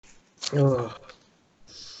Ugh.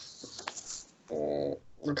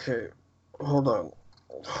 Okay, hold on.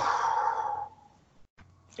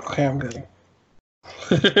 Okay, I'm good.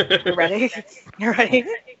 You ready? You ready?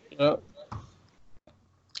 Yep.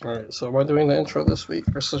 Alright, so am I doing the intro this week?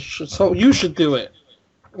 Or so you should do it.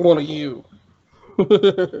 One of you.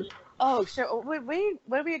 Oh, sure. What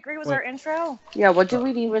did we agree was Wait, our intro? Yeah, what did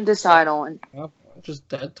we even decide on? just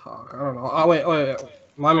dead talk. I don't know. Oh, wait.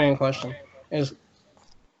 My main question is,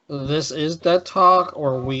 this is dead talk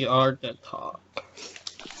or we are dead talk?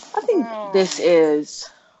 I think this is.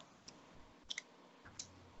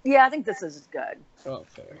 Yeah, I think this is good.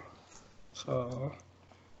 Okay. So,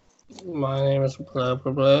 my name is blah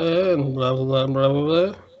blah blah and blah blah blah blah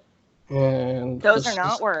blah. And Those are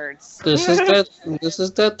not words. this is dead. This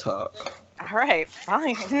is dead talk. All right,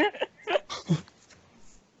 fine.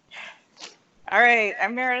 All right,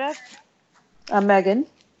 I'm Meredith, I'm Megan.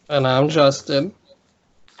 And I'm Justin.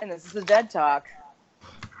 and this is the Dead Talk.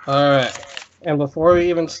 Alright. And before we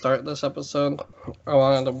even start this episode, I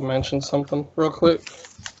wanted to mention something real quick.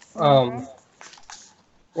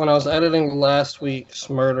 When I was editing last week's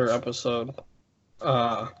murder episode,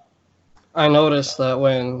 I noticed that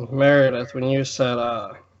when Meredith, when you said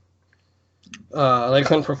they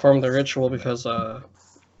couldn't perform the ritual because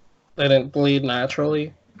they didn't bleed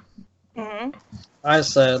naturally, I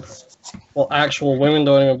said, well, actual women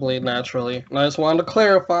don't even bleed naturally. And I just wanted to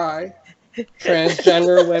clarify,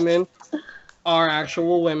 transgender women are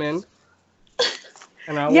actual women.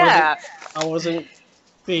 And I wasn't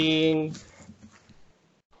being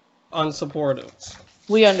unsupportive.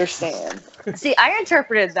 We understand. See, I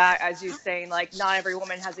interpreted that as you saying, like, not every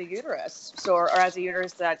woman has a uterus, or has a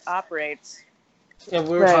uterus that operates. Yeah,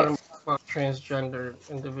 we were talking about transgender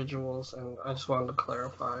individuals, and I just wanted to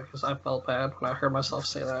clarify, because I felt bad when I heard myself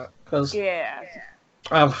say that. Because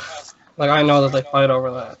I know that they fight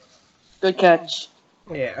over that. Good catch.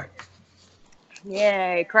 Yeah.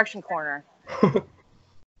 Yay, correction corner.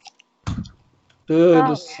 Dude,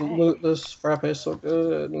 this frappe is so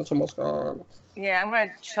good, and it's almost gone. Yeah, I'm going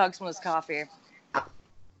to chug some of this coffee.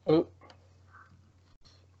 Oh.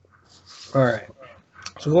 Alright.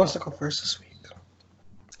 So who wants to go first this week?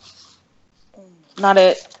 Not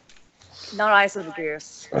it. Not Ice of the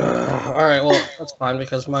Goose. Alright, well, that's fine,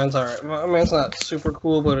 because mine's alright. I mean, it's not super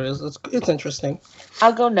cool, but it's interesting.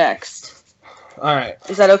 I'll go next. Alright.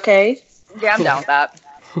 Is that okay? Yeah, I'm down with that.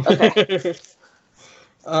 Okay.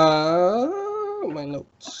 My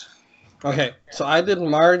notes. Okay, so I did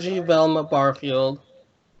Margie Velma Barfield.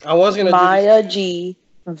 I was gonna Maya G.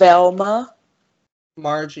 Velma.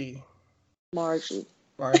 Margie. Velma.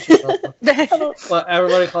 But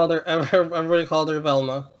everybody called her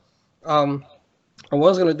Velma. I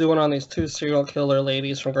was gonna do one on these two serial killer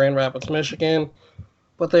ladies from Grand Rapids, Michigan,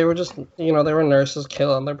 but they were just, they were nurses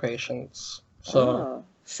killing their patients. So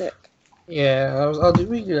sick. Yeah,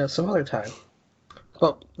 we do that some other time.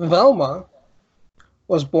 But Velma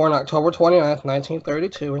was born October 29th,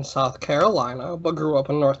 1932 in South Carolina, but grew up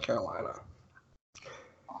in North Carolina.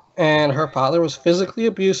 And her father was physically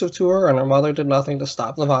abusive to her, and her mother did nothing to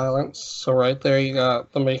stop the violence. So right there you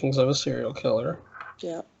got the makings of a serial killer.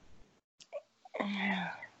 Yeah.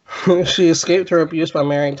 She escaped her abuse by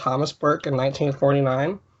marrying Thomas Burke in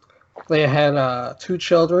 1949. They had 2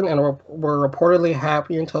 children and were reportedly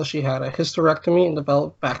happy until she had a hysterectomy and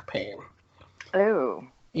developed back pain. Oh.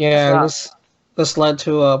 Yeah, and this led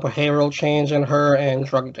to a behavioral change in her and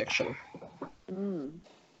drug addiction.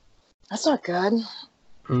 That's not good.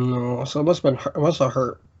 No, so it must have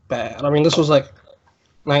hurt bad. I mean, this was like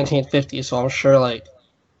 1950, so I'm sure like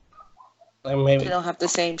maybe they don't have the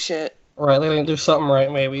same shit. Right, they didn't do something right,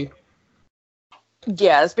 maybe.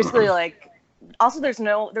 Yeah, it's basically like. Also, there's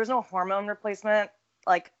no hormone replacement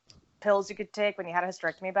like pills you could take when you had a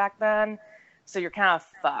hysterectomy back then, so you're kind of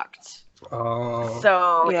fucked. Oh.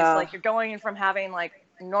 So it's like you're going from having like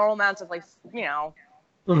normal amounts of like estrogen.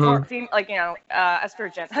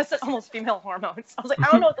 That's almost female hormones. I was like,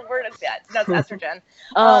 I don't know what the word is yet. That's estrogen.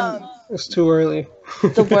 It's too early.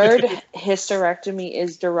 The word hysterectomy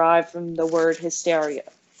is derived from the word hysteria.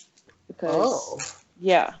 Because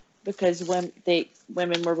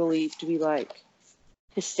women were believed to be like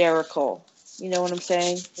hysterical. You know what I'm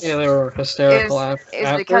saying? Yeah, they were hysterical after.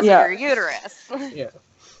 It's because of your uterus.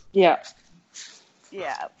 Yeah. Yeah.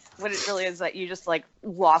 What it really is that you just like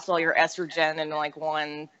lost all your estrogen in like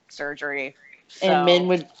one surgery. So. And men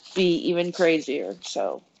would be even crazier.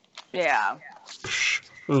 So. Yeah.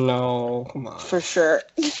 No, come on. For sure.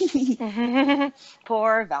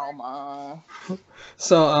 Poor Velma.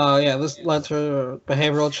 So, this led to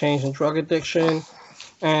behavioral change and drug addiction.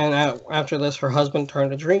 And after this, her husband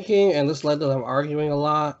turned to drinking, and this led to them arguing a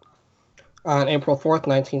lot. On April 4th,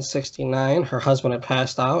 1969, her husband had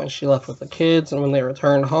passed out and she left with the kids, and when they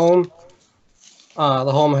returned home,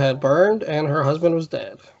 the home had burned and her husband was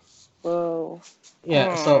dead. Whoa.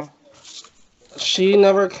 Yeah, so she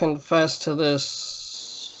never confessed to this,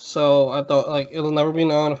 so I thought, like, it'll never be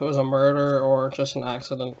known if it was a murder or just an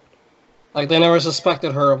accident. Like, they never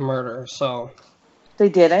suspected her of murder, so... They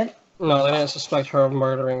didn't? No, they didn't suspect her of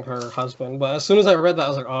murdering her husband. But as soon as I read that, I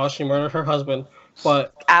was like, oh, she murdered her husband.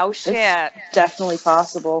 But... Oh, shit. It's definitely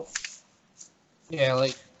possible. Yeah,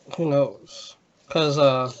 like, who knows? Because,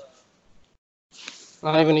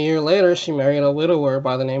 not even a year later, she married a widower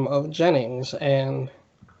by the name of Jennings, and...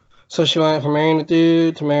 So she went from marrying a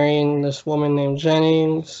dude to marrying this woman named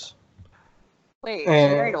Jennings. Wait, she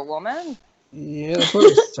married a woman? Yeah, that's what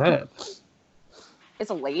it said. It's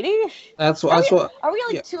a lady? That's Are what. we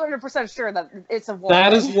like 200% sure that it's a woman?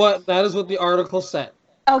 That is what the article said.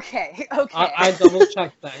 Okay. I double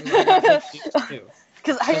checked that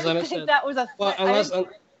because I didn't think that was a. Well,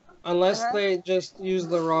 unless they just use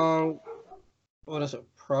the wrong, what is it,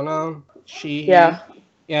 pronoun? She. Yeah.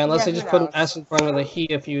 Yeah, unless they just put an S in front of the he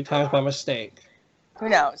a few times by mistake. Who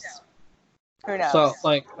knows? So,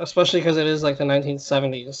 like, especially because it is like the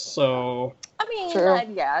 1970s, so. I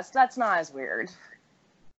mean, yes, that's not as weird.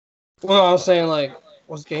 Well, I was saying, like,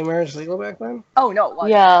 was gay marriage legal back then? Oh, no, it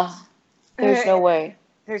wasn't. Yeah. There's no way.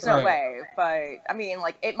 There's no way, but, I mean,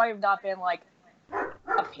 like, it might have not been, like,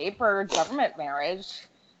 a paper government marriage.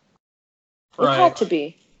 It had to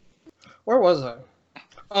be. Where was I?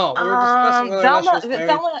 Oh, we were discussing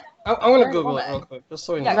Velma. I want to Google it real quick, just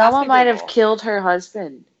so we know. Velma might have killed her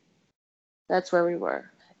husband. That's where we were.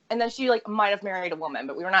 And then she, like, might have married a woman,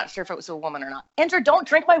 but we were not sure if it was a woman or not. Andrew, don't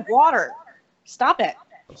drink my water. Stop it.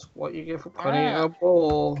 That's what you get for putting in a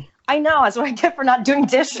bowl. I know. That's what I get for not doing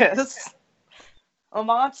dishes. A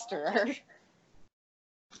monster.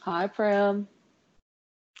 Hi, Prim.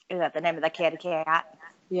 Is that the name of the kitty cat?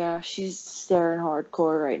 Yeah, she's staring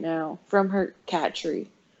hardcore right now from her cat tree.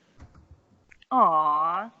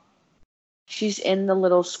 Aww. She's in the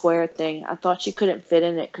little square thing. I thought she couldn't fit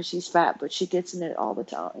in it because she's fat, but she gets in it all the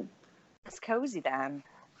time. It's cozy then.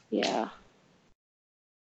 Yeah.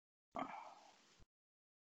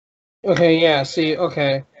 Okay, yeah, see,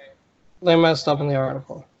 okay. They messed up in the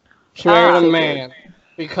article. She married a man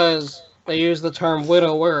because they used the term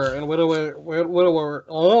widower, and widower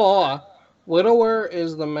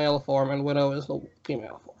is the male form, and widow is the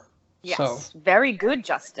female form. Yes, so, very good,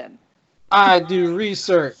 Justin. I do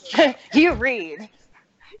research. You read.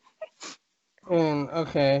 And,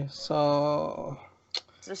 okay, so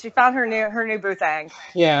she found her new boo thing.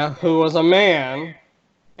 Yeah, who was a man.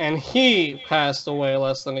 And he passed away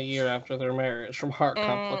less than a year after their marriage from heart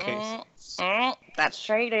complications. That's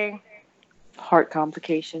shady. Heart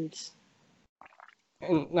complications.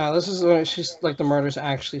 And now this is when she's like the murders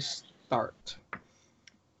actually start.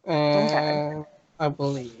 And I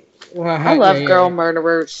believe. I love girl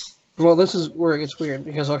murderers. Well, this is where it gets weird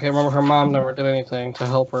because remember her mom never did anything to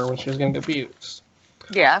help her when she was getting abused.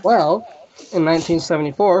 Yeah. Well, in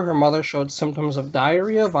 1974, her mother showed symptoms of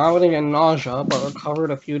diarrhea, vomiting, and nausea, but recovered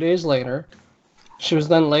a few days later. She was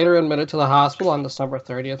then later admitted to the hospital on December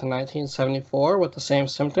 30th, 1974, with the same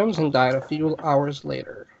symptoms and died a few hours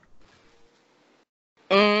later.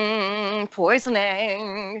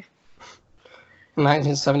 Poisoning. In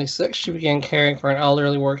 1976, she began caring for an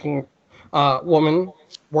elderly working woman.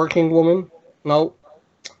 No,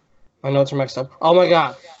 my notes are mixed up. Oh my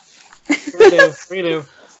god. Redo.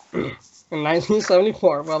 In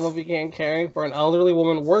 1974, Velma began caring for an elderly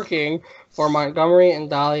woman working for Montgomery and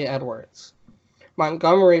Dolly Edwards.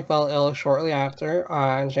 Montgomery fell ill shortly after,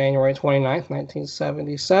 on January 29th,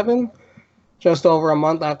 1977. Just over a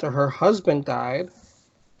month after her husband died,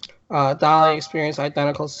 Dolly experienced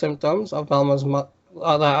identical symptoms of Velma's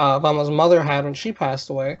mother had when she passed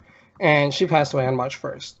away, and she passed away on March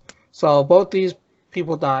 1st. So both these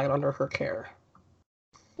people died under her care.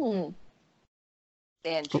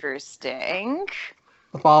 Interesting.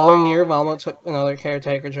 The following year, Velma took another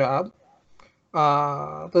caretaker job.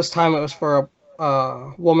 This time it was for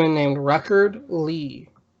a woman named Record Lee.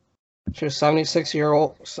 She was 76 years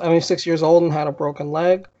old and had a broken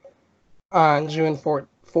leg. On June 4th,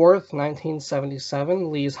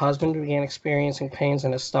 1977, Lee's husband began experiencing pains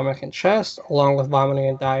in his stomach and chest, along with vomiting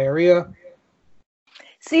and diarrhea.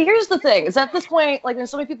 See, here's the thing. Is at this point, like, when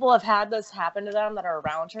so many people have had this happen to them that are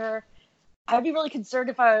around her, I'd be really concerned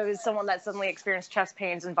if I was someone that suddenly experienced chest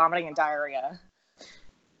pains and vomiting and diarrhea.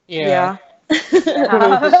 Yeah.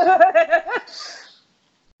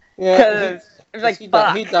 Yeah.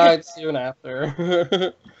 He died soon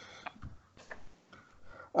after.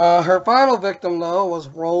 Her final victim, though, was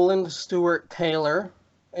Roland Stewart Taylor.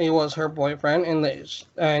 He was her boyfriend,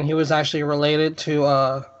 and he was actually related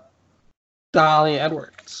to Dolly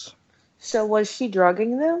Edwards. So was she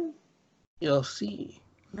drugging them? You'll see.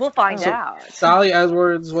 We'll find out. Dolly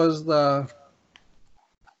Edwards was the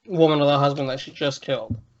woman of the husband that she just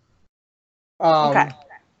killed. Okay.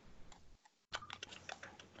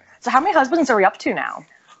 So how many husbands are we up to now?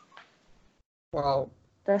 Well,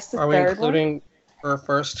 That's the are we third including her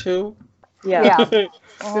first two? Yeah. Yeah.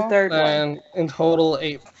 The third one. And in total,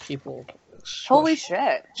 8 people. Holy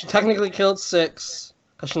shit. She technically killed 6,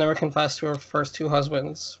 because she never confessed to her first 2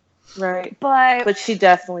 husbands. Right. But she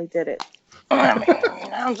definitely did it. I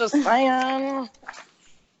mean, I'm just saying.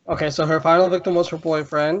 Okay, so her final victim was her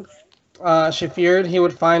boyfriend. She feared he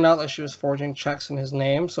would find out that she was forging checks in his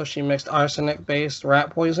name, so she mixed arsenic-based rat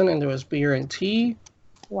poison into his beer and tea.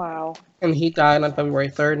 Wow. And he died on February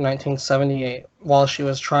 3rd, 1978, while she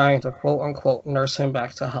was trying to quote-unquote nurse him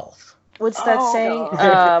back to health. What's that saying?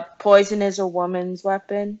 God. Poison is a woman's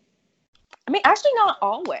weapon? I mean, actually not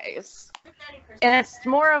always. And it's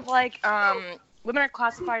more of like, women are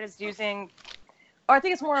classified as using, or I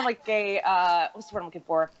think it's more like a, what's the word I'm looking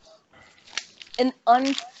for? An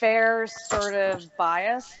unfair sort of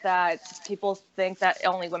bias that people think that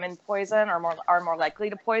only women poison or are more likely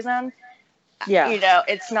to poison. Yeah. You know,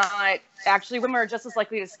 it's not actually, women are just as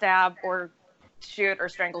likely to stab or shoot or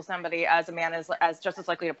strangle somebody as a man is as just as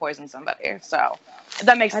likely to poison somebody. So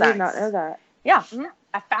that makes sense. I did not know that. Yeah,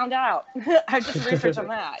 I found out. I just researched on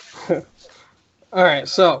that. All right,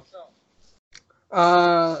 so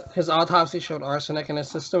his autopsy showed arsenic in his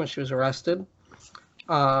system, and she was arrested.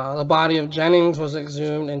 The body of Jennings was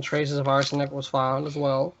exhumed, and traces of arsenic was found as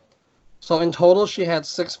well. So in total, she had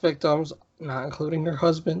 6 victims, not including her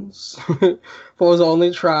husbands, but was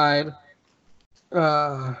only tried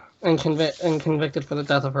and convicted for the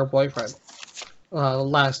death of her boyfriend, the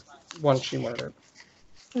last one she murdered.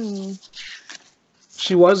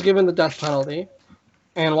 She was given the death penalty,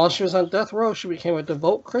 and while she was on death row, she became a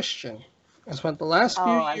devout Christian and spent the last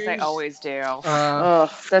few years. As they always do.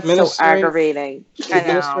 That's so aggravating.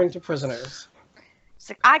 Administering to prisoners. It's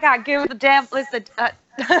like, I got good with the devil.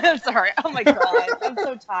 I'm sorry. Oh my god, I'm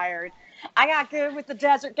so tired. I got good with the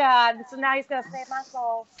desert god, so now he's gonna save my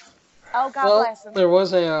soul. Oh, God bless him. There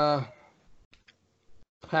was a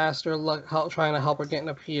pastor trying to help her get an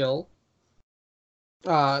appeal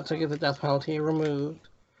to get the death penalty removed.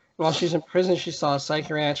 While she's in prison, she saw a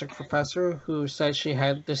psychiatric professor who said she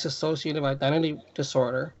had dissociative identity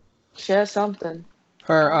disorder. She has something.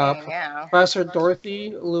 Her Professor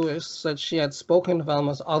Dorothy Lewis said she had spoken to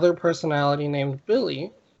Velma's other personality named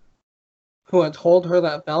Billy, who had told her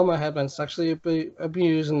that Velma had been sexually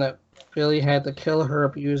abused and that Billy had to kill her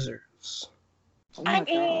abusers. I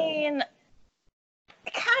mean,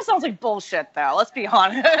 it kind of sounds like bullshit, though. Let's be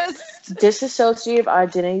honest. Dissociative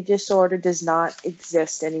identity disorder does not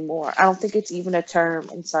exist anymore. I don't think it's even a term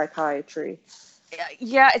in psychiatry.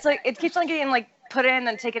 Yeah, it's like it keeps on getting like put in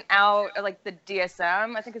and taken out, like the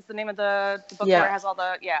DSM. I think it's the name of the book where it has all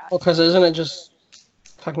the Well, because isn't it just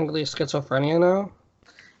technically schizophrenia now?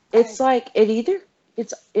 It's like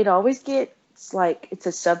it always gets like it's a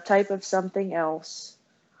subtype of something else.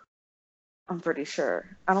 I'm pretty sure.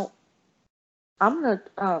 I'm gonna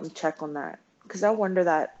check on that because I wonder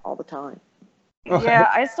that all the time. Okay.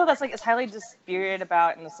 Yeah, I still that's like it's highly disputed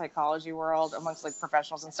about in the psychology world amongst like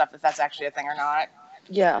professionals and stuff if that's actually a thing or not.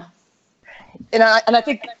 Yeah. And I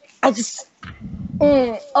think I just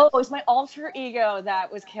it's my alter ego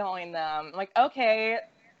that was killing them. I'm like, okay,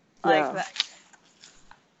 like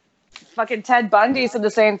fucking Ted Bundy said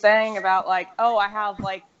the same thing about like, oh, I have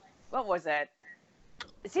like, what was it?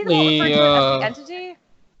 Is he the one referred to as the entity?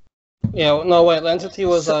 Yeah, no, wait, the entity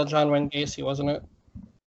was John Wayne Gacy, wasn't it?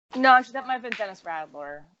 No, actually, that might have been Dennis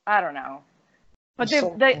Radler. I don't know. But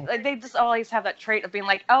they just always have that trait of being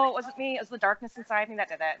like, oh, it wasn't me, it was the darkness inside me that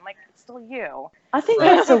did it. I'm like, it's still you. I think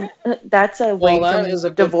that's a way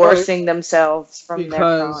of divorcing themselves from their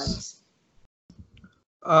crimes.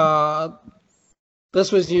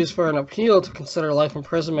 This was used for an appeal to consider life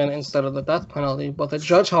imprisonment instead of the death penalty, but the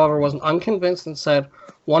judge, however, was unconvinced and said,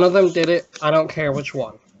 one of them did it, I don't care which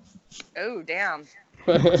one. Oh, damn.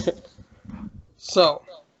 So,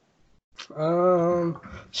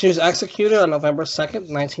 she was executed on November 2nd,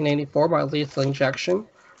 1984 by lethal injection.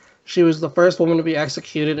 She was the first woman to be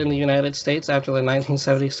executed in the United States after the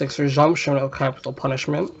 1976 resumption of capital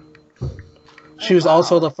punishment. She was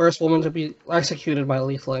also the first woman to be executed by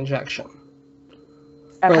lethal injection.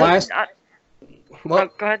 Her last...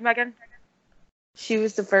 What? Go ahead, Megan. She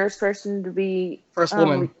was the first person to be... First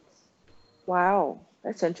woman. Wow,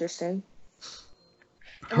 that's interesting.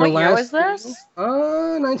 And what year was this?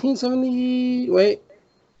 1970. Wait,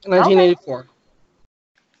 1984. Okay.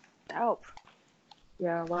 Dope.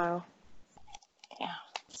 Yeah, wow. Yeah.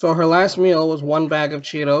 So her last meal was 1 bag of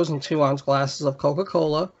Cheetos and 2-ounce glasses of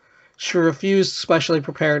Coca-Cola. She refused specially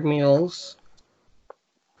prepared meals.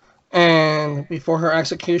 And before her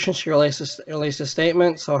execution, she released a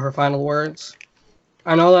statement. So her final words: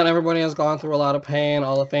 I know that everybody has gone through a lot of pain.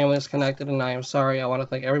 All the family is connected, and I am sorry. I want to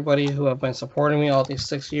thank everybody who have been supporting me all these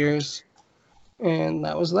 6 years. And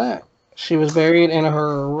that was that. She was buried in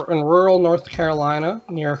rural North Carolina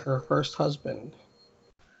near her first husband.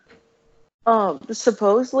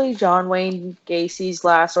 Supposedly John Wayne Gacy's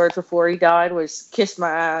last words before he died was "kiss my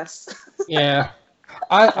ass." Yeah,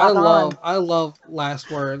 I love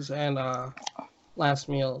last words and last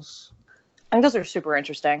meals. I think those are super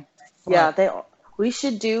interesting. Yeah, we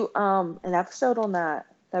should do an episode on that.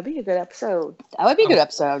 That'd be a good episode. That would be a good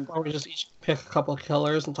episode. Or we just each pick a couple of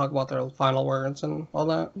killers and talk about their final words and all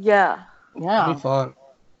that. Yeah. That'd be fun.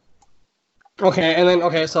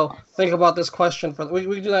 Okay, so think about this question we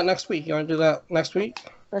can do that next week. You want to do that next week?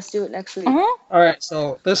 Let's do it next week. Mm-hmm. All right,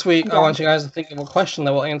 so this week I want you guys to think of a question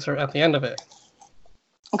that we'll answer at the end of it.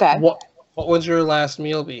 Okay. What would your last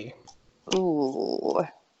meal be? Ooh.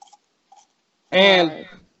 And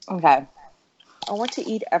okay. I want to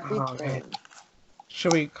eat everything. Okay.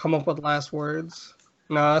 Should we come up with last words?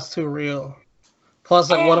 No, that's too real. Plus,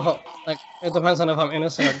 what if it depends on if I'm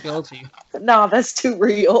innocent or guilty. No, that's too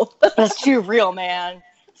real. That's too real, man.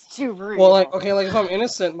 It's too real. Well, if I'm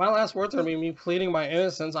innocent, my last words are gonna be me pleading my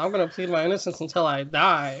innocence. I'm gonna plead my innocence until I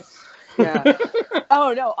die. Yeah.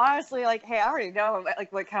 Oh no, honestly, hey, I already know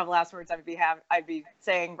what kind of last words I'd be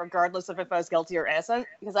saying, regardless of if I was guilty or innocent,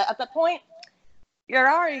 because at that point, you're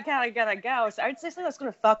already kind of gonna go. So I'd say something that's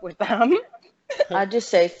gonna fuck with them. I'd just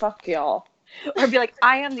say fuck y'all. Or be like,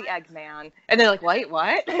 I am the Eggman. And they're like, wait,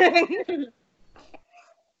 what?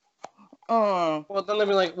 Well, then they'd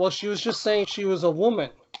be like, well, she was just saying she was a woman.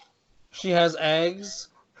 She has eggs.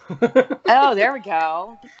 Oh, there we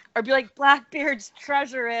go. Or be like, Blackbeard's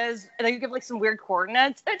treasure is, and then you give some weird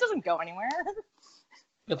coordinates. It doesn't go anywhere.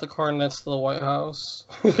 Get the coordinates to the White House.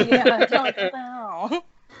 Yeah, no.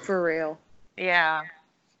 For real. Yeah.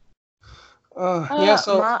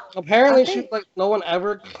 So apparently no one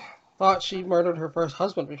ever thought she murdered her first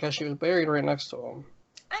husband because she was buried right next to him.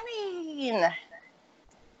 I mean,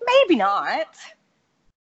 maybe not.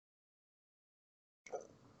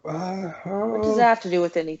 What does that have to do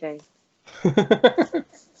with anything?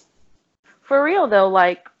 For real though,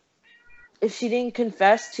 if she didn't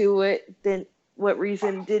confess to it, then what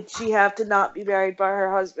reason did she have to not be married by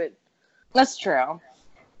her husband? That's true.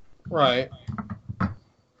 Right.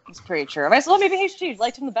 It's pretty true. Maybe she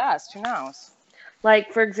liked him the best. Who knows?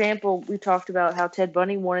 For example, we talked about how Ted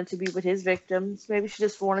Bundy wanted to be with his victims. Maybe she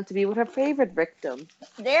just wanted to be with her favorite victim.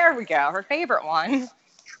 There we go. Her favorite one.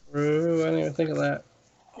 True. I didn't even think of that.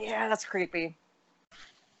 Yeah, that's creepy.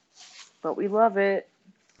 But we love it.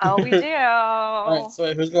 Oh, we do. All right,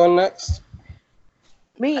 so who's going next?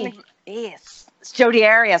 Me. Yes. It's Jodi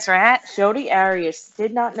Arias, right? Jodi Arias.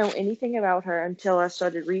 Did not know anything about her until I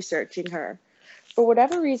started researching her. For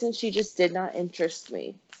whatever reason, she just did not interest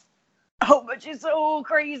me. Oh, but she's so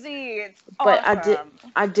crazy. It's but awesome.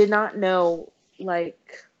 I did not know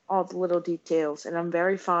all the little details, and I'm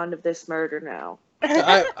very fond of this murder now.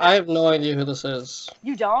 I have no idea who this is.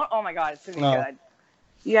 You don't? Oh my god, it's gonna be good.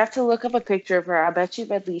 You have to look up a picture of her. I bet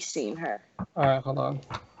you've at least seen her. All right, hold on.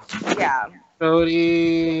 Yeah.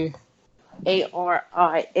 Jodi Arias.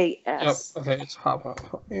 Yep. Okay, it's Hop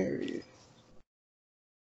Arias.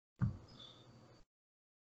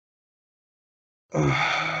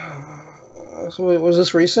 So wait, was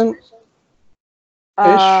this recent?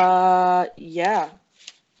 Yeah.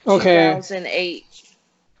 Okay. 2008.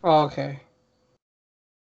 Oh, okay.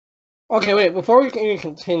 Okay, wait, before we can even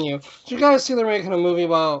continue, did you guys see they're making a movie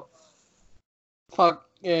about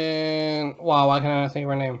fucking... Wow, why can't I think of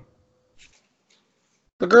her name?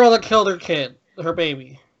 The girl that killed her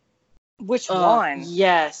baby. Which one?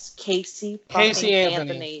 Yes, Casey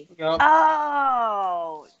Anthony. Yep.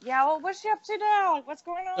 Oh, yeah. Well, what's she up to now? What's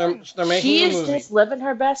going on? They're making she a is movie. just living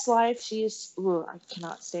her best life. She is. Ooh, I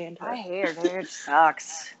cannot stand her. I hate her, dude. It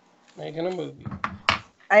sucks. Making a movie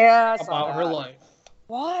about her life.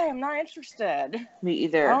 Why? I'm not interested. Me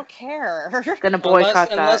either. I don't care. Gonna boycott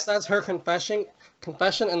that. Unless that's her confession,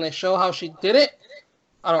 and they show how she did it.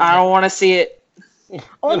 I don't want to see it.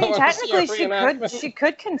 Well, I mean, technically, she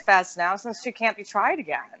could confess now since she can't be tried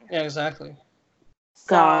again. Yeah, exactly.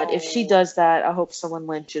 God, if she does that, I hope someone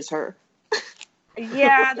lynches her.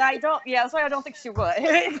 Yeah, that's why I don't think she would.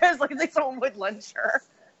 Because, I think someone would lynch her.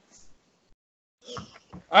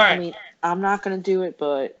 All right. I mean, I'm not gonna do it,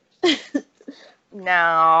 but No,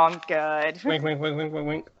 I'm good. wink, wink, wink, wink,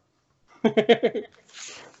 wink, wink.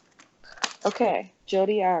 okay,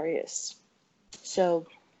 Jodi Arias. So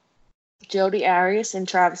Jodi Arias and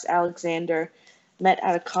Travis Alexander met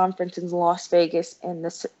at a conference in Las Vegas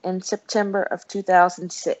in September of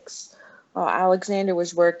 2006, while Alexander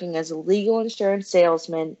was working as a legal insurance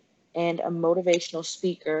salesman and a motivational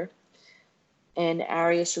speaker, and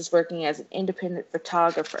Arias was working as an independent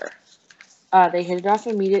photographer. They hit it off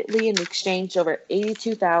immediately and exchanged over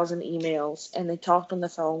 82,000 emails, and they talked on the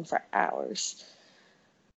phone for hours.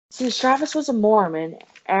 Since Travis was a Mormon,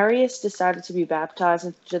 Arias decided to be baptized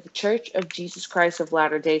into the Church of Jesus Christ of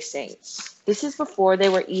Latter-day Saints. This is before they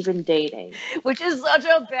were even dating. Which is such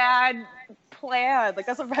a bad plan. Like,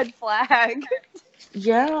 that's a red flag.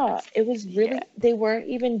 Yeah, it was really, they weren't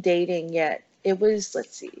even dating yet. It was,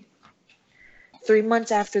 let's see, 3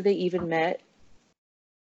 months after they even met.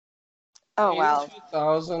 Oh, wow.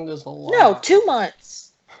 82,000 is a lot. No, 2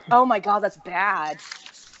 months. Oh my god, that's bad.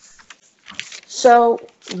 So,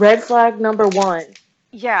 red flag number 1.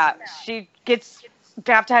 Yeah, she gets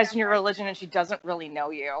baptized in your religion and she doesn't really know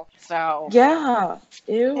you. So. Yeah.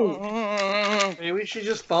 Ew. Maybe she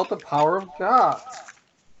just felt the power of God.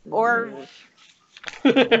 Or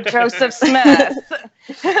Joseph Smith.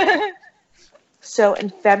 So in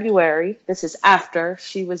February, this is after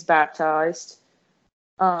she was baptized,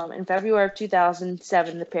 in February of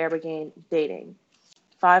 2007, the pair began dating.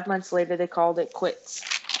 5 months later, they called it quits.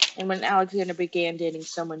 And when Alexander began dating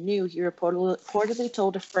someone new, he reportedly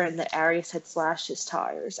told a friend that Arias had slashed his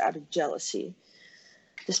tires out of jealousy.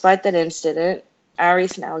 Despite that incident,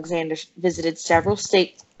 Arias and Alexander visited several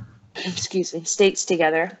states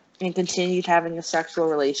together and continued having a sexual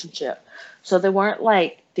relationship. So they weren't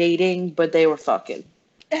like dating, but they were fucking.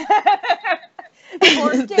 They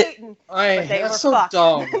weren't dating, but they that's were so fucking.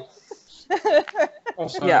 dumb. I'm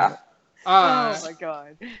sorry. Yeah. Oh my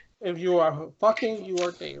god. If you are fucking, you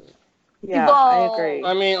are dating. Yeah, I agree.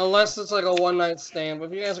 I mean, unless it's like a one-night stand,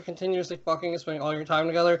 but if you guys are continuously fucking and spending all your time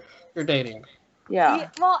together, you're dating. Yeah.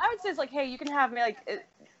 Well, I would say it's like, hey, you can have me, like,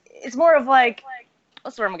 it's more of like,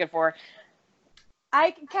 what's the word I'm looking for?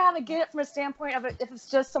 I can kind of get it from a standpoint of it if it's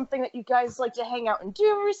just something that you guys like to hang out and do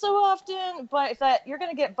every so often, but if that you're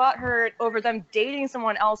gonna get butthurt over them dating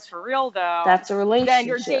someone else for real, though, That's a relationship. then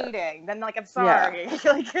you're dating. Then, like, I'm sorry,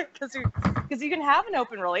 like, because you can have an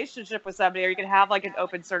open relationship with somebody, or you can have like an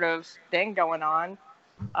open sort of thing going on.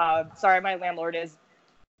 Sorry, my landlord is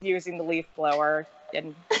using the leaf blower,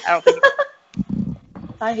 and I don't think.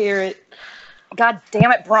 I hear it. God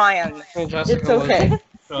damn it, Brian! Hey, Jessica, It's okay. Just...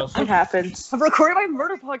 It happens. I'm recording my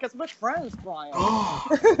murder podcast with my friends, Brian.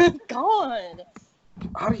 God.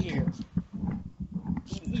 Out of here.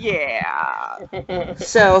 Yeah.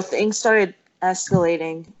 So things started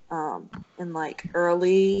escalating in like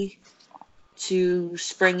early to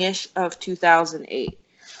springish of 2008.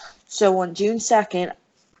 So on June 2nd,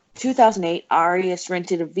 2008, Arias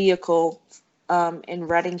rented a vehicle in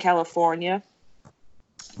Redding, California.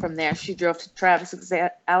 From there, she drove to Travis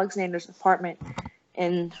Alexander's apartment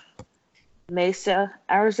in Mesa,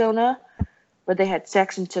 Arizona, where they had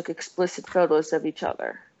sex and took explicit photos of each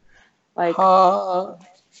other. Like, yeah.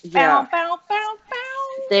 Bow, bow, bow,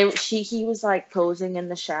 bow. He was like posing in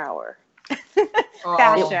the shower.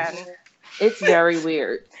 Fashion. It's very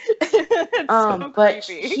weird. It's so but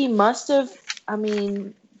creepy. he must have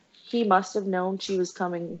known she was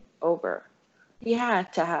coming over. He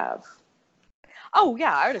had to have. Oh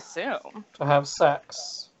yeah, I would assume. To have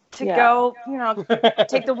sex. To go,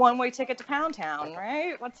 take the one-way ticket to Pound Town,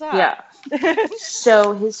 right? What's up? Yeah.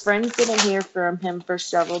 So his friends didn't hear from him for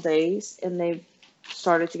several days, and they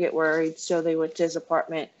started to get worried. So they went to his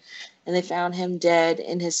apartment, and they found him dead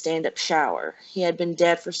in his stand-up shower. He had been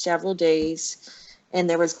dead for several days, and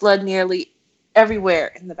there was blood nearly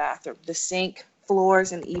everywhere in the bathroom, the sink,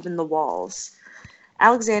 floors, and even the walls.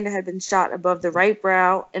 Alexander had been shot above the right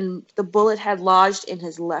brow, and the bullet had lodged in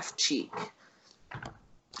his left cheek.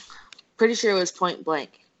 Pretty sure it was point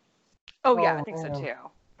blank. Oh yeah, I think so too.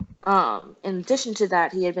 In addition to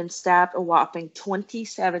that, he had been stabbed a whopping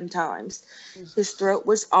 27 times. His throat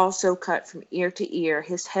was also cut from ear to ear.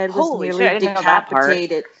 His head was nearly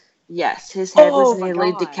decapitated. Yes, his head was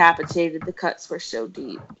nearly decapitated. The cuts were so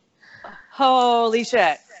deep. Holy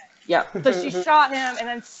shit. Yep. So she shot him and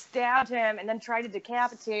then stabbed him and then tried to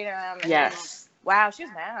decapitate him. And yes. Then, wow, she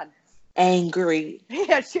was mad. Angry.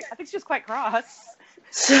 Yeah, I think she was quite cross.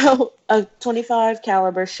 So a .25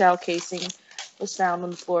 caliber shell casing was found on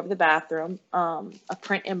the floor of the bathroom. A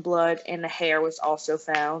print in blood and a hair was also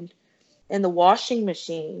found. In the washing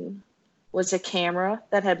machine, was a camera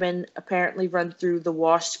that had been apparently run through the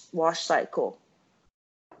wash cycle.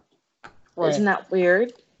 Right. Isn't that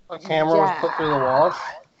weird? A camera was put through the wash?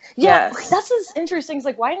 Yeah, yes. That's what's interesting. It's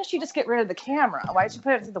like, why didn't she just get rid of the camera? Why did she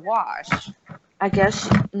put it through the wash? I guess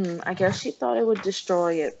she thought it would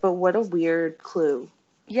destroy it, but what a weird clue.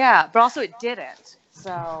 Yeah, but also it didn't.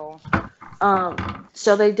 So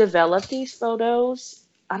they developed these photos.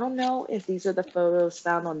 I don't know if these are the photos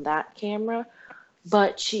found on that camera,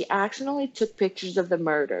 but she accidentally took pictures of the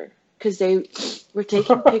murder because they were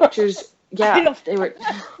taking pictures. Yeah, they were.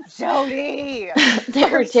 Jody, they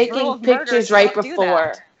were taking pictures right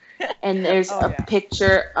before, and there's a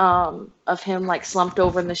picture of him like slumped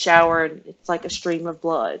over in the shower, and it's like a stream of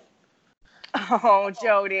blood. Oh,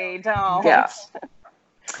 Jody, don't. Yeah.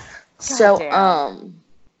 So,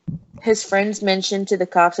 his friends mentioned to the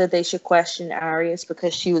cops that they should question Arias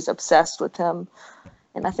because she was obsessed with him,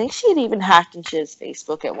 and I think she had even hacked into his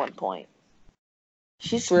Facebook at one point.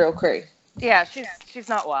 She's real crazy. Yeah, she's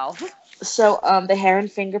not well. So, the hair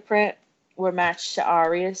and fingerprint were matched to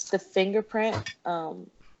Arias. The fingerprint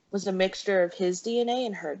was a mixture of his DNA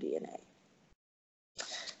and her DNA.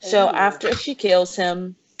 So, after she kills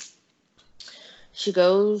him, she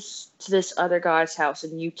goes to this other guy's house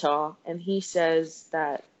in Utah, and he says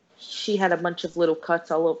that she had a bunch of little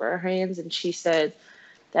cuts all over her hands, and she said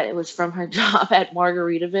that it was from her job at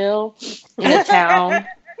Margaritaville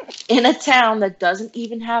in a town that doesn't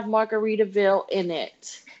even have Margaritaville in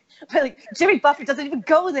it. Like, Jimmy Buffett doesn't even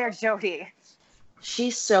go there, Jody.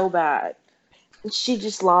 She's so bad. She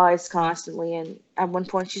just lies constantly, and at one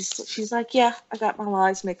point she's like, yeah, I got my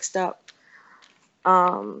lies mixed up.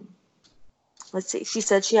 Let's see. She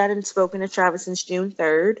said she hadn't spoken to Travis since June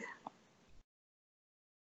 3rd.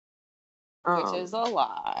 Which is a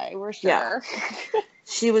lie, we're sure. Yeah.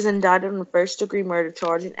 She was indicted on a first-degree murder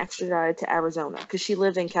charge and extradited to Arizona because she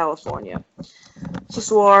lived in California. She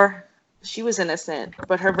swore she was innocent,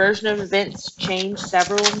 but her version of events changed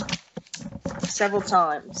several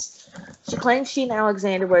times. She claimed she and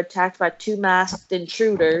Alexander were attacked by 2 masked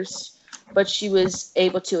intruders, but she was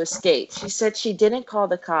able to escape. She said she didn't call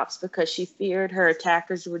the cops because she feared her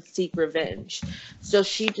attackers would seek revenge. So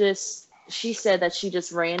she said that she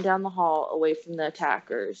just ran down the hall away from the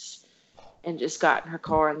attackers and just got in her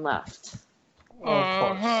car and left.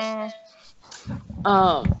 Mm-hmm.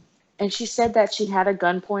 And she said that she had a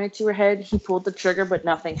gun pointed to her head. He pulled the trigger, but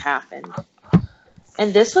nothing happened.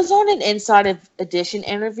 And this was on an Inside Edition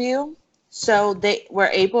interview, so they were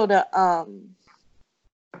able to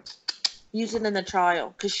use it in the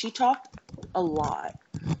trial because she talked a lot.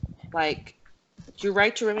 Like, your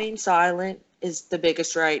right to remain silent is the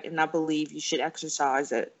biggest right, and I believe you should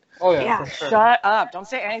exercise it. Oh, yeah, for sure. Shut up. Don't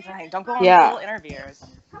say anything. Don't go on little interviews.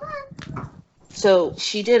 So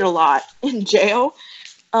she did a lot in jail.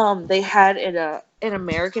 They had an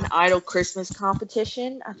American Idol Christmas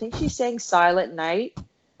competition. I think she sang Silent Night.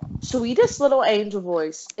 Sweetest little angel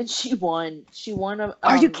voice. And she won. She won a...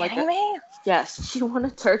 Are you kidding me? Yes. She won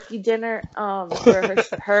a turkey dinner for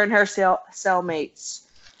her and her cellmates.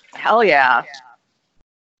 Hell yeah.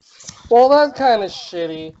 Well, that's kind of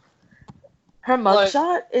shitty. Her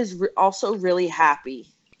mugshot is also really happy.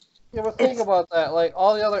 Yeah, but think about that. Like,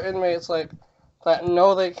 all the other inmates, like, that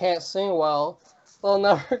know they can't sing well, they'll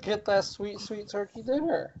never get that sweet, sweet turkey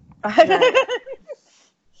dinner. Right.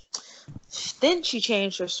 Then she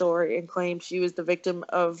changed her story and claimed she was the victim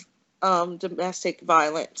of domestic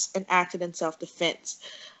violence and acted in self-defense.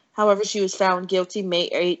 However, she was found guilty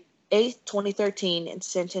May 8th, 2013, and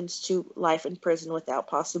sentenced to life in prison without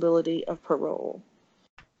possibility of parole.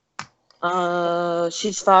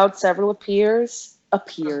 She's filed several appeals.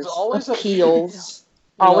 Always appeals.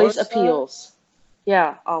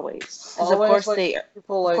 Yeah, always. Because of course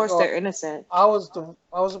they're innocent. I was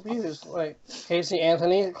abused. Like, Casey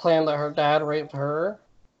Anthony claimed that her dad raped her.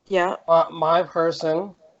 Yeah. My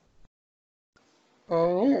person.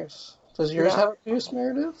 And yours. Does yours have abuse,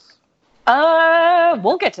 Meredith?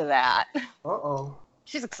 We'll get to that. Uh-oh.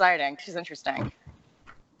 She's exciting. She's interesting.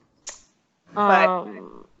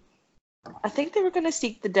 I think they were going to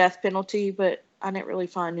seek the death penalty, but I didn't really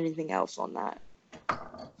find anything else on that.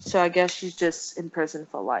 So I guess she's just in prison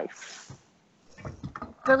for life.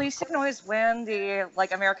 But at least you can always win the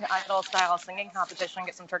American Idol style singing competition and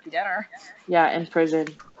get some turkey dinner. Yeah, in prison.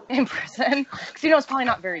 In prison? Because it's probably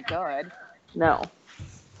not very good. No.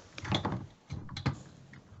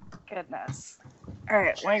 Goodness. All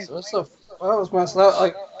right. That was messed up.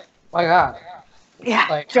 Like, my God. Yeah.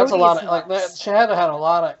 Like, that's a lot of, like, that. She had to have a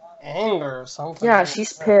lot of anger or something. Yeah,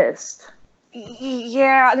 she's pissed.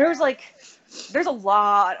 Yeah, there's a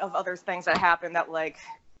lot of other things that happened that,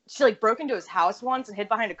 she like broke into his house once and hid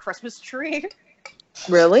behind a Christmas tree.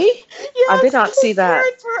 Really? Yes, I did not see that.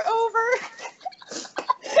 Parents were over.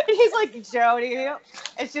 And he's like, Jody.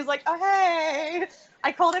 And she's like, oh, hey.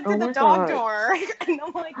 I called him through the dog door. And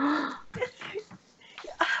I'm like,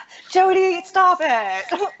 Jody, stop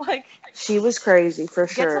it. Like, she was crazy for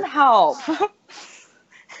sure. Get some help.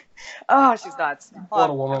 Oh, she's nuts. What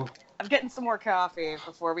a woman. I'm getting some more coffee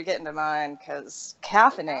before we get into mine, because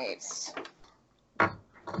caffeinates.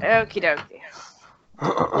 Okie dokie.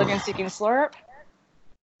 Living seeking slurp.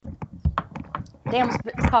 Damn,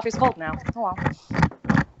 this coffee's cold now. Oh well.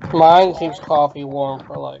 Mine keeps coffee warm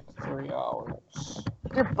for like 3 hours.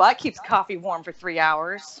 Your butt keeps coffee warm for 3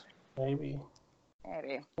 hours. Maybe.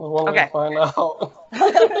 We'll okay. Find out.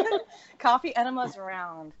 Coffee enemas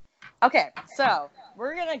around. Okay, so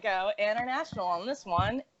we're gonna go international on this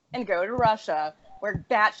one and go to Russia, where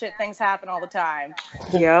batshit things happen all the time.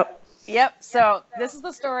 Yep. So this is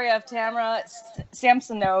the story of Tamara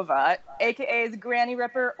Samsonova, aka the Granny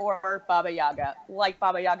Ripper or Baba Yaga. Like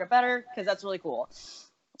Baba Yaga better because that's really cool.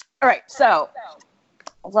 All right, so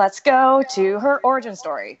let's go to her origin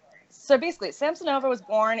story. So basically, Samsonova was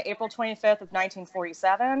born April 25th of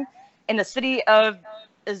 1947 in the city of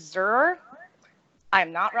Izur.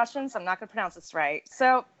 I'm not Russian, so I'm not going to pronounce this right.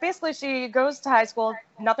 So basically, she goes to high school.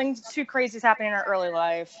 Nothing too crazy is happening in her early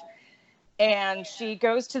life. And she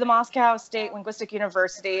goes to the Moscow State Linguistic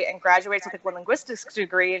University and graduates with a linguistics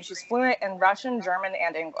degree. And she's fluent in Russian, German,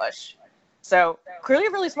 and English. So clearly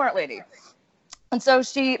a really smart lady. And so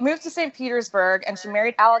she moved to St. Petersburg and she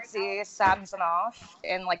married Alexei Samsonov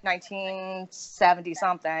in like 1970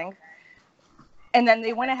 something. And then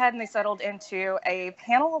they went ahead and they settled into a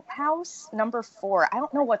panel house number 4. I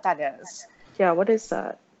don't know what that is. Yeah, what is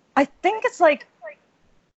that? I think it's like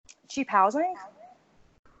cheap housing.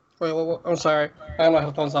 Wait, I'm sorry. I had my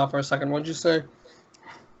headphones off for a second. What did you say?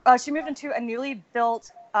 She moved into a newly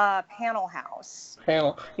built panel house.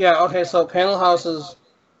 Panel. Yeah, okay, so panel houses.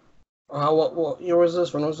 What year was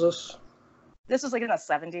this? When was this? This was like in the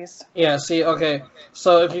 70s. Yeah, see, okay.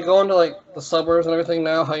 So if you go into like the suburbs and everything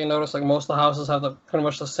now, how you notice like most of the houses have pretty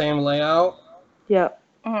much the same layout? Yeah.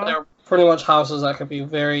 Mm-hmm. They're pretty much houses that could be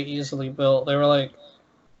very easily built. They were like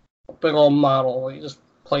a big old model where you just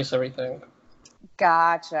place everything.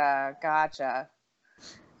 Gotcha.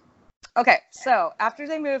 Okay, so after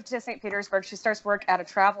they moved to St. Petersburg, she starts work at a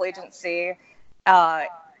travel agency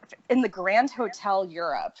in the Grand Hotel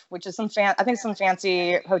Europe, which is some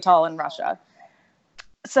fancy hotel in Russia.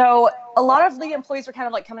 So a lot of the employees were kind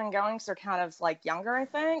of like coming and going, so they're kind of like younger, I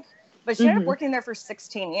think. But she ended up working there for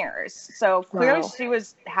 16 years. So clearly she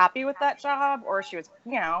was happy with that job, or she was,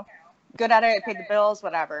 good at it, paid the bills,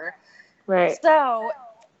 whatever. Right. So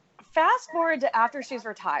fast forward to after she's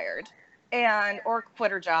retired or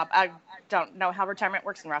quit her job. I don't know how retirement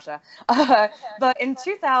works in Russia. But in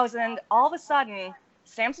 2000, all of a sudden,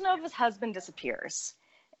 Samsonova's husband disappears.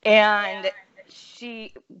 And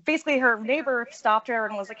her neighbor stopped her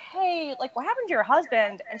and was like, hey, like, what happened to your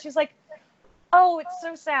husband? And she's like, oh, it's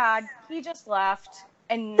so sad. He just left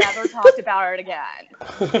and never talked about it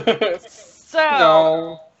again. So,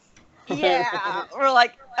 no. Yeah, we're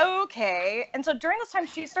like, okay. And so during this time,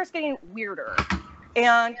 she starts getting weirder.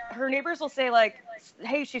 And her neighbors will say, like,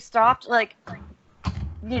 hey, she stopped, like,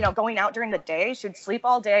 going out during the day. She'd sleep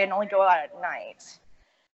all day and only go out at night.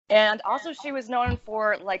 And also she was known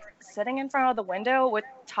for, like, sitting in front of the window with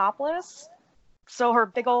topless. So her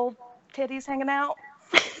big old titties hanging out.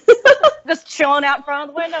 Just chilling out in front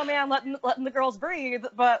of the window, man, letting the girls breathe.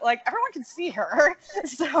 But, like, everyone can see her.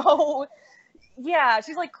 So, yeah,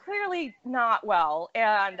 she's, like, clearly not well.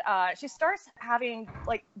 And she starts having,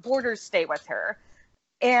 like, boarders stay with her.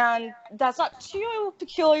 And that's not too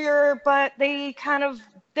peculiar, but they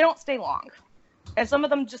don't stay long. And some of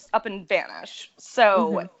them just up and vanish.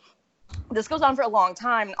 So this goes on for a long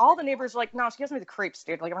time. And all the neighbors are like, no, she gives me the creeps,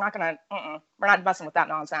 dude. Like, we're not messing with that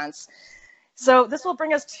nonsense. So this will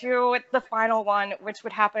bring us to the final one, which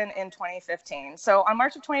would happen in 2015. So on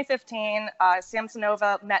March of 2015,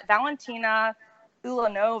 Samsonova met Valentina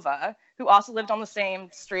Ulanova, who also lived on the same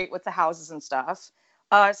street with the houses and stuff.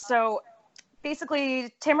 So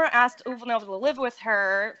basically, Tamara asked Ulanova to live with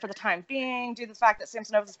her for the time being due to the fact that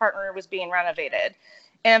Samsonova's partner was being renovated.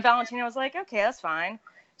 And Valentina was like, okay, that's fine.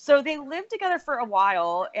 So they lived together for a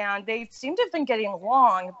while, and they seemed to have been getting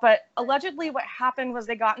along, but allegedly what happened was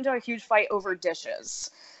they got into a huge fight over dishes,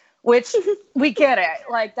 which we get it.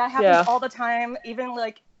 Like, that happens all the time, even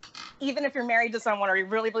if you're married to someone or you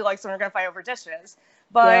really, really like someone, you're going to fight over dishes.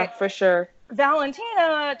 But for sure.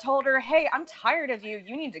 Valentina told her, hey, I'm tired of you.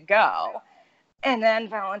 You need to go. And then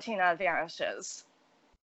Valentina vanishes.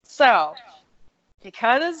 So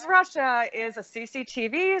because Russia is a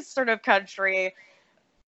CCTV sort of country,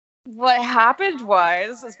 what happened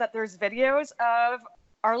is that there's videos of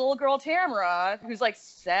our little girl Tamara, who's like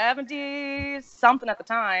 70 something at the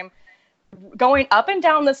time, going up and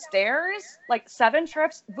down the stairs like 7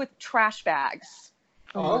 trips with trash bags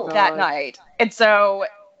that night. And so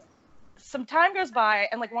some time goes by,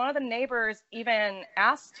 and like one of the neighbors even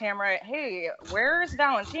asks Tamara, "Hey, where's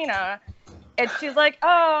Valentina?" And she's like,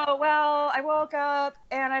 "Oh, well, I woke up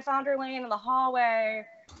and I found her laying in the hallway.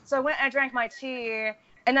 So I went and I drank my tea.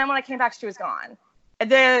 And then when I came back, she was gone." And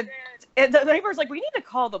then the neighbor's like, "We need to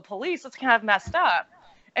call the police. It's kind of messed up."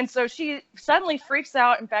 And so she suddenly freaks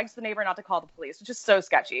out and begs the neighbor not to call the police, which is so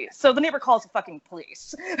sketchy. So the neighbor calls the fucking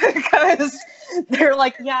police because they're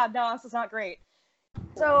like, "Yeah, no, this is not great."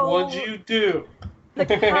 So what'd you do? The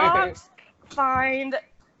cops find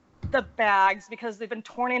the bags because they've been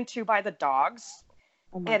torn into by the dogs.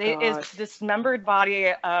 Oh my and it God. is dismembered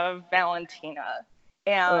body of Valentina.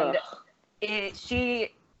 And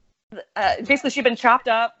basically she'd been chopped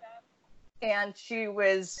up and she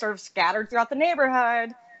was sort of scattered throughout the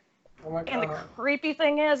neighborhood. Oh my God. And the creepy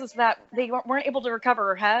thing is that they weren't able to recover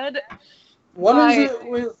her head. What is it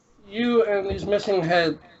with you and these missing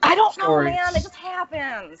head I don't stories? know, man. It just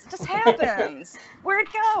happens. Where'd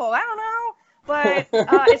it go? I don't know. But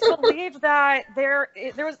it's believed that there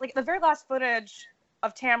was like the very last footage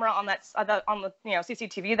of Tamara on the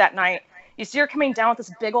CCTV that night. You see her coming down with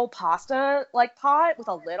this big old pasta like pot with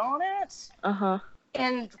a lid on it.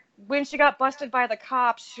 And when she got busted by the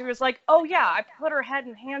cops, she was like, "Oh yeah, I put her head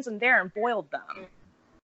and hands in there and boiled them,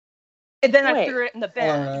 and then I threw it in the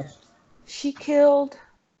bin." She killed.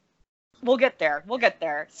 We'll get there.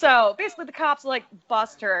 So basically, the cops like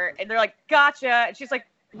bust her, and they're like, "Gotcha," and she's like,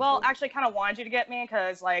 "Well, actually, I kind of wanted you to get me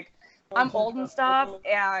because like I'm old and stuff,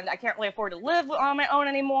 and I can't really afford to live on my own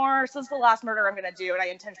anymore. So this is the last murder I'm gonna do, and I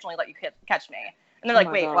intentionally let you catch me." And they're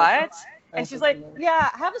like, "Wait, what?" And she's like,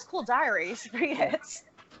 "Yeah, I have this cool diary. You should read it."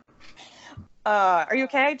 Are you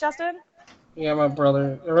okay, Justin? Yeah, my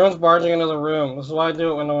brother. Everyone's barging into the room. This is why I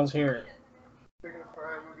do it when no one's here.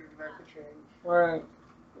 Alright.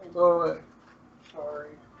 Go away. Sorry.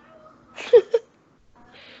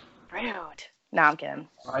 Rude. No, I'm kidding.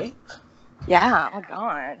 Right? Yeah, oh my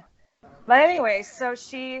God. But anyway, so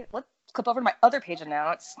let's clip over to my other page of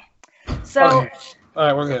notes. So, okay.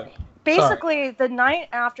 Alright, we're good. Basically, the night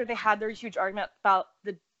after they had their huge argument about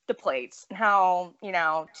the plates and how,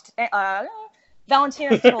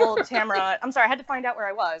 Valentina told Tamara, I'm sorry, I had to find out where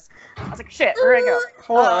I was. I was like, shit, where did I go?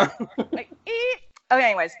 Hold on. Okay,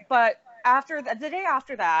 anyways, but the day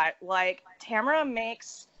after that, like, Tamara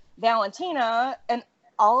makes Valentina an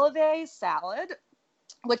olive salad,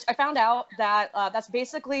 which I found out that that's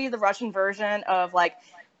basically the Russian version of, like,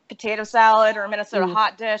 potato salad or a Minnesota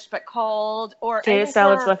hot dish, but cold. Or potato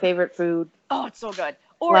salad's my favorite food. Oh, it's so good.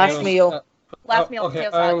 Or last meal. Last meal. Okay,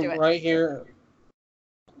 potato salad. I'm right here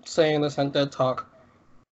saying this on Dead Talk.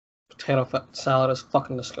 Potato salad is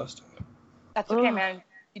fucking disgusting. That's okay, man.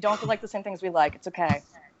 You don't have to like the same things we like. It's okay.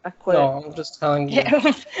 I quit. No, I'm just telling you.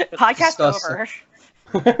 Podcast over.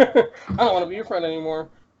 I don't want to be your friend anymore.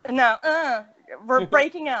 No, we're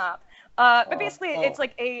breaking up. But basically, it's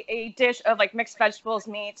like a dish of like mixed vegetables,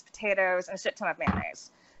 meats, potatoes, and a shit ton of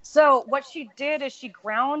mayonnaise. So what she did is she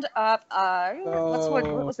ground up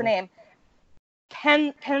what was the name?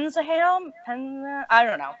 Penzaham? I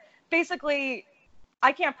don't know. Basically,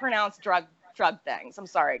 I can't pronounce drug things. I'm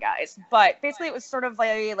sorry, guys. But basically, it was sort of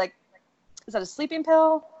like is that a sleeping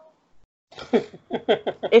pill?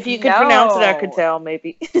 If you could pronounce it, I could tell,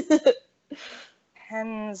 maybe.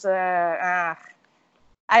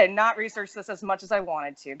 I did not research this as much as I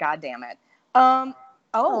wanted to. God damn it.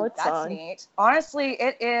 That's fun. Neat. Honestly,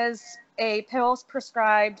 it is a pill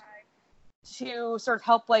prescribed to sort of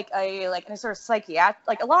help like a sort of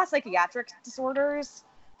a lot of psychiatric disorders,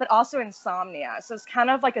 but also insomnia. So it's kind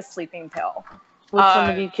of like a sleeping pill. Some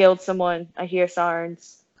of you killed someone. I hear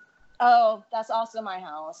sirens. Oh, that's also my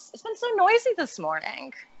house. It's been so noisy this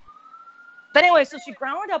morning. But anyway, so she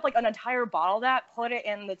ground up like an entire bottle of that, put it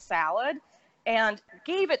in the salad, and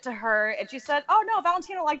gave it to her. And she said, "Oh no,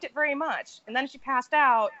 Valentina liked it very much." And then she passed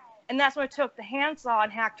out, and that's when I took the handsaw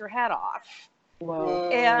and hacked her head off. Whoa.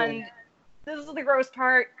 And this is the gross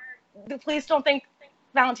part. The police don't think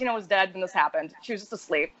Valentina was dead when this happened. She was just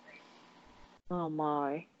asleep. Oh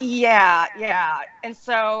my. Yeah. And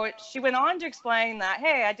so she went on to explain that,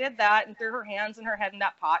 hey, I did that and threw her hands and her head in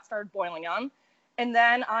that pot, started boiling them. And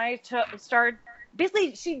then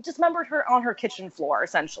basically she dismembered her on her kitchen floor,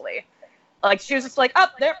 essentially. Like, she was just like, oh,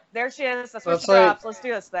 there she is. That's where she drops. Let's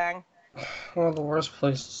do this thing. One of the worst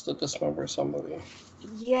places to dismember somebody.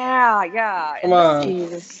 Yeah. Come on.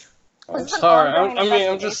 Jesus. I'm This is an sorry. ongoing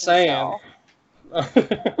I'm just saying.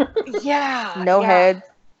 No head.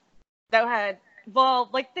 No head. Well,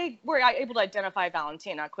 like they were able to identify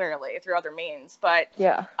Valentina clearly through other means, but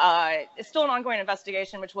Yeah. it's still an ongoing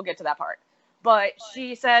investigation, which we'll get to that part. But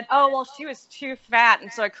she said, "Oh well, she was too fat,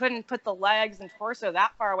 and so I couldn't put the legs and torso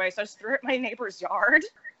that far away, so I just threw it in my neighbor's yard."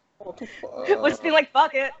 What the fuck? Let's be like,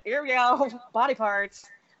 "Fuck it, here we go, body parts."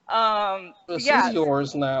 This Yeah, is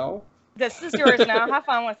yours now. this is yours now. Have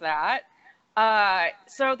fun with that.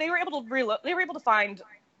 So they were able to They were able to find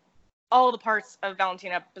all the parts of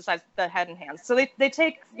Valentina besides the head and hands. So they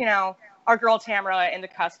take, our girl Tamara into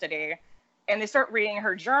custody, and they start reading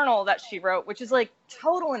her journal that she wrote, which is like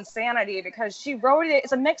total insanity because she wrote it.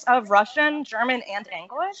 It's a mix of Russian, German, and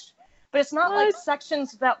English. But it's not like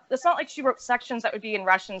it's not like she wrote sections that would be in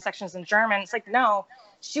Russian, sections in German. It's like, no,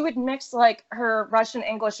 she would mix like her Russian,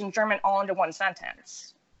 English, and German all into one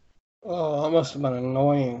sentence. Oh, that must have been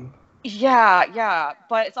annoying. Yeah.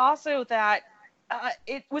 But it's also that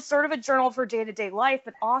it was sort of a journal of her day-to-day life,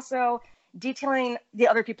 but also detailing the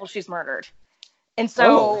other people she's murdered. And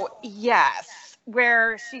so, yes,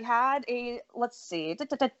 where she had let's see,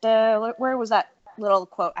 where was that little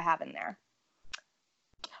quote I have in there?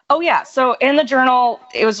 Oh, yeah. So in the journal,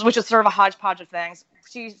 which is sort of a hodgepodge of things,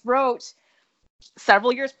 she wrote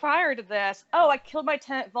several years prior to this, I killed my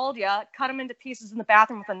tenant Volodya, cut him into pieces in the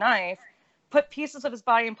bathroom with a knife, put pieces of his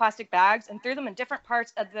body in plastic bags, and threw them in different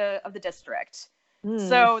parts of the district.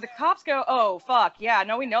 So the cops go, "Oh fuck, yeah,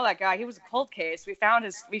 no, we know that guy. He was a cold case. We found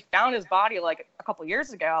his body like a couple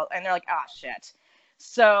years ago," and they're like, "Ah, shit."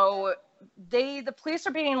 So the police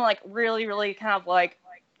are being like really, really kind of like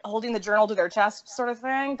holding the journal to their chest, sort of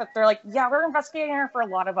thing. But they're like, "Yeah, we're investigating her for a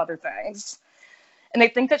lot of other things," and they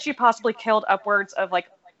think that she possibly killed upwards of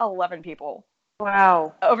like 11 people.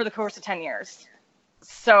 Wow. Over the course of 10 years.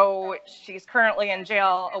 So she's currently in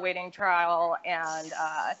jail awaiting trial, and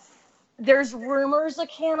there's rumors of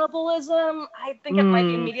cannibalism. I think it might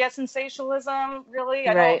be media sensationalism, really.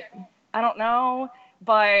 I don't know.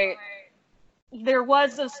 But there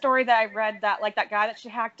was a story that I read that like that guy that she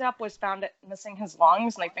hacked up was found missing his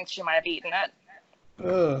lungs, and I think she might have eaten it.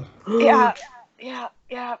 Ugh.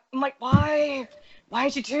 Yeah. I'm like, why?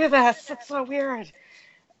 Why'd you do this? That's so weird.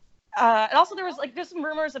 And also there's some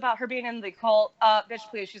rumors about her being in the cult. Bitch,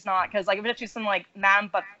 please, she's not, because like I bet she's some like Madame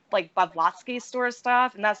Blavatsky store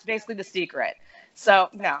stuff, and that's basically the secret. So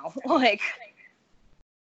no, like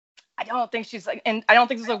I don't think she's like, and I don't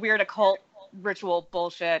think this is a weird occult ritual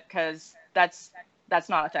bullshit, because that's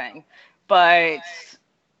not a thing. But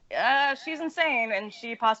she's insane, and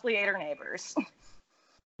she possibly ate her neighbors.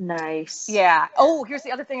 Nice. Yeah. Oh, here's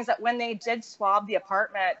the other thing is that when they did swab the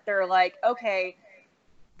apartment, they're like, okay,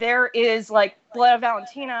 there is like blood of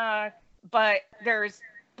Valentina, but there's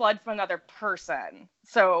blood from another person.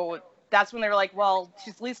 So that's when they were like, well,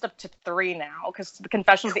 she's at least up to 3 now, because the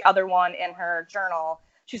confession of the other one in her journal.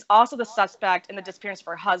 She's also the suspect in the disappearance of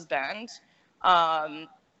her husband.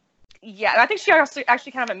 Yeah, and I think she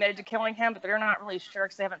actually kind of admitted to killing him, but they're not really sure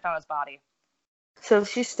because they haven't found his body. So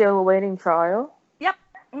she's still awaiting trial? Yep.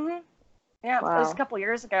 Mm-hmm. Yeah, wow. It was a couple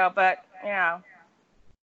years ago, but yeah.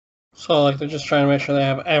 So, like, they're just trying to make sure they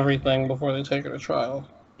have everything before they take her to trial.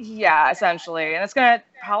 Yeah, essentially. And it's going to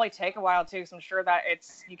probably take a while, too, because I'm sure that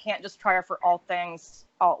you can't just try her for all things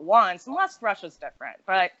all at once, unless Russia's different.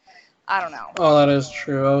 But I don't know. Oh, that is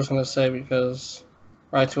true. I was going to say, because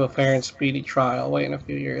right to a fair and speedy trial, waiting a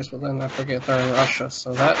few years, but then I forget they're in Russia,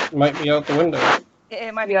 so that might be out the window.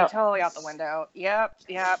 It might be totally out the window. Yep.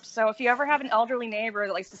 So if you ever have an elderly neighbor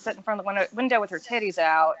that likes to sit in front of the window with her titties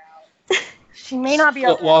out, she may not be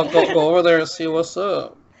up. Well, go over there and see what's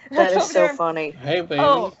up. That is so funny. Hey, baby.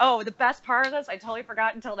 Oh, the best part of this, I totally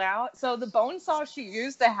forgot until now. So the bone saw she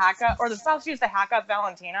used to hack up, or the saw she used to hack up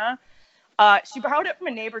Valentina, she borrowed it from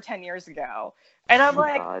a neighbor 10 years ago. And I'm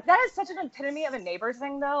like, that is such an epitome of a neighbor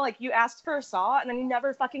thing, though. Like, you ask for a saw, and then you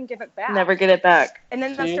never fucking give it back. Never get it back. And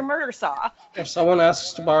then that's your murder saw. If someone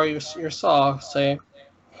asks to borrow your saw, say,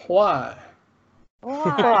 why?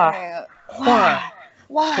 Why?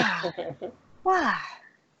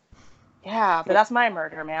 Yeah, but that's my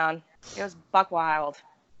murder, man. It was buck wild.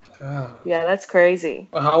 God. Yeah, that's crazy.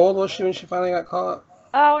 Well, how old was she when she finally got caught?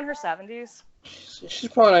 Oh, in her 70s.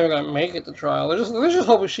 She's probably not even gonna make it to trial. They're just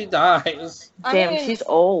hoping she dies. Damn, she's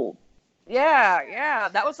old. Yeah.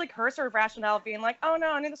 That was like her sort of rationale of being like, oh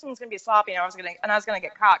no, I knew this one was gonna be sloppy, and I was gonna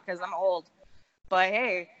get caught because I'm old. But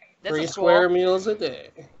hey, this 3 is square cool. meals a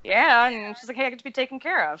day. Yeah, and she's like, hey, I get to be taken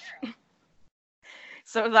care of.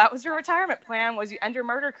 So that was your retirement plan: was you end your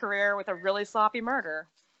murder career with a really sloppy murder.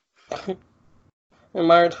 And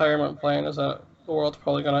my retirement plan is that the world's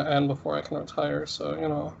probably gonna end before I can retire. So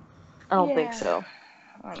I don't think so.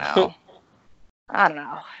 I know. I don't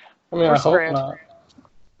know. I mean, I hope not.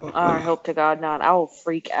 I hope to God not. I will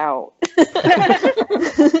freak out.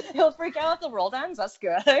 He'll freak out if the world ends. That's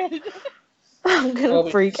good. I'm gonna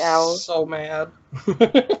freak out. So mad.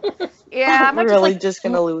 Yeah, I'm really just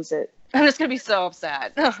gonna lose it. I'm just gonna be so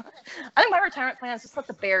upset. I think my retirement plan is just let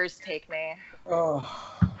the bears take me.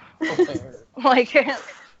 Oh, okay. Like,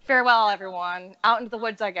 farewell, everyone. Out into the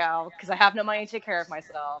woods I go, because I have no money to take care of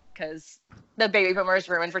myself, because the baby boomers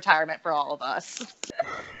ruined retirement for all of us.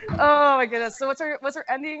 Oh my goodness. So what's our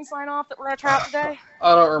ending sign off that we're gonna try out today?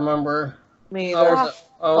 I don't remember. Me either.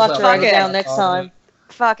 I'll have to write it down next time.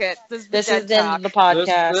 Fuck it. This is the end of the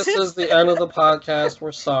podcast. This is the end of the podcast.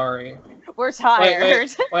 We're sorry. We're tired.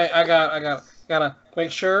 Wait, I gotta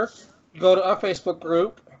make sure you go to our Facebook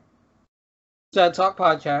group, Dead Talk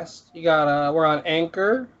Podcast. We're on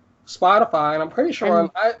Anchor, Spotify, and I'm pretty sure we're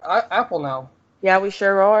on Apple now. Yeah, we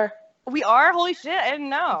sure are. We are? Holy shit, I didn't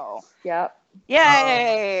know. Yep.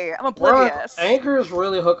 Yay! I'm oblivious. Anchor is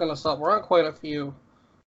really hooking us up. We're on quite a few.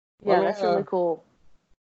 Yeah, that's really cool.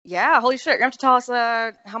 Yeah, holy shit. You're going to have to tell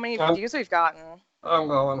us how many views we've gotten. I'm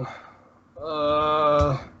going.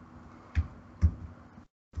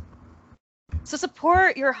 So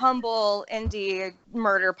support your humble indie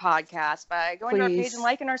murder podcast by going to our page and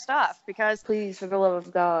liking our stuff, because please, for the love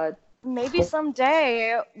of God, maybe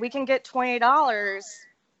someday we can get $20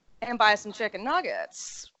 and buy some chicken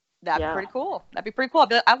nuggets. That'd be pretty cool. I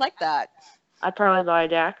like that. I'd probably buy a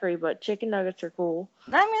daiquiri, but chicken nuggets are cool.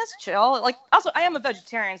 I mean, that's chill. Like, also, I am a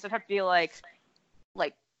vegetarian, so it'd have to be like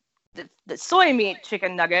the soy meat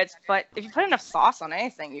chicken nuggets. But if you put enough sauce on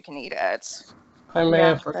anything, you can eat it. I may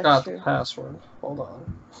have forgot the password. Hold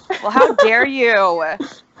on. Well, how dare you,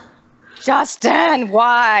 Justin?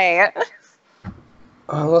 Why?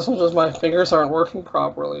 Unless it's just my fingers aren't working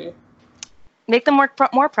properly. Make them work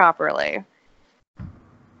more properly.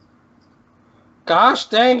 Gosh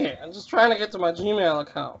dang it! I'm just trying to get to my Gmail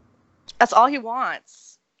account. That's all he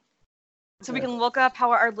wants. So we can look up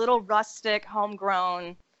how our little rustic,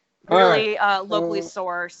 homegrown, really locally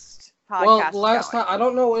sourced podcast. Well, last time I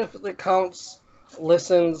don't know if it counts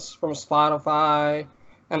listens from Spotify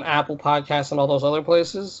and Apple Podcasts and all those other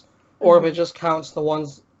places, or if it just counts the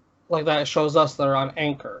ones like that it shows us that are on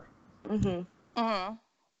Anchor. Mm-hmm.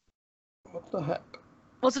 What the heck?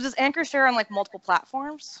 Well, so does Anchor share on like multiple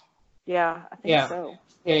platforms? Yeah, I think so.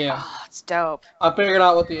 Yeah. Oh, it's dope. I figured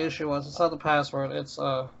out what the issue was. It's not the password. It's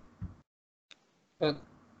Hold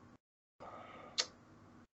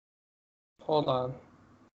on.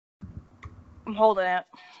 I'm holding it.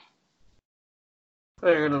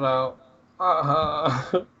 Figured it out.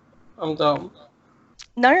 I'm dumb.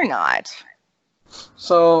 No, you're not.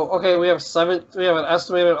 So, okay, we have an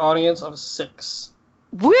estimated audience of 6.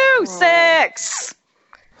 Woo! 6!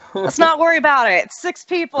 Let's not worry about it. 6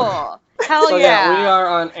 people. Hell so, yeah. We are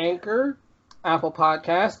on Anchor, Apple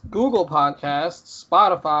Podcasts, Google Podcasts,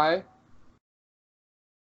 Spotify,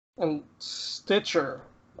 and Stitcher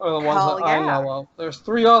are the ones that I know of. There's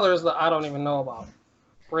 3 others that I don't even know about.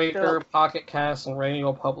 Breaker, Pocket Cast, and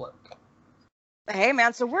Radio Public. Hey,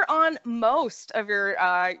 man, so we're on most of your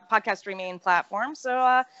podcast streaming platforms,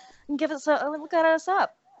 so give us a look at us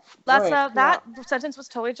up. That's that sentence was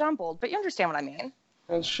totally jumbled, but you understand what I mean.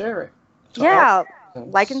 And share it. Yeah,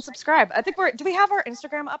 like and subscribe. I think do we have our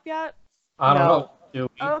Instagram up yet? I don't know. Do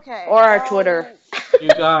we? Okay. Or our Twitter. You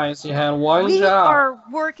guys, you had one job. We are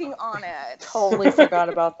working on it. Totally forgot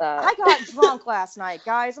about that. I got drunk last night,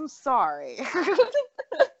 guys. I'm sorry.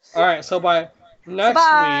 All right, so by next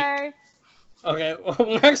week. Okay, well,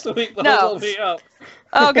 next week those will be up.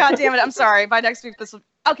 Oh, God damn it. I'm sorry. By next week, this will...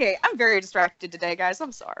 Okay, I'm very distracted today, guys.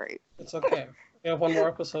 I'm sorry. It's okay. We have one more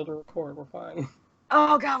episode to record. We're fine.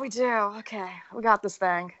 Oh, God, we do. Okay, we got this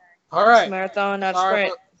thing. All right. Marathon, not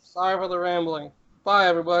sprint. Sorry for the rambling. Bye,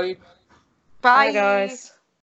 everybody. Bye, guys.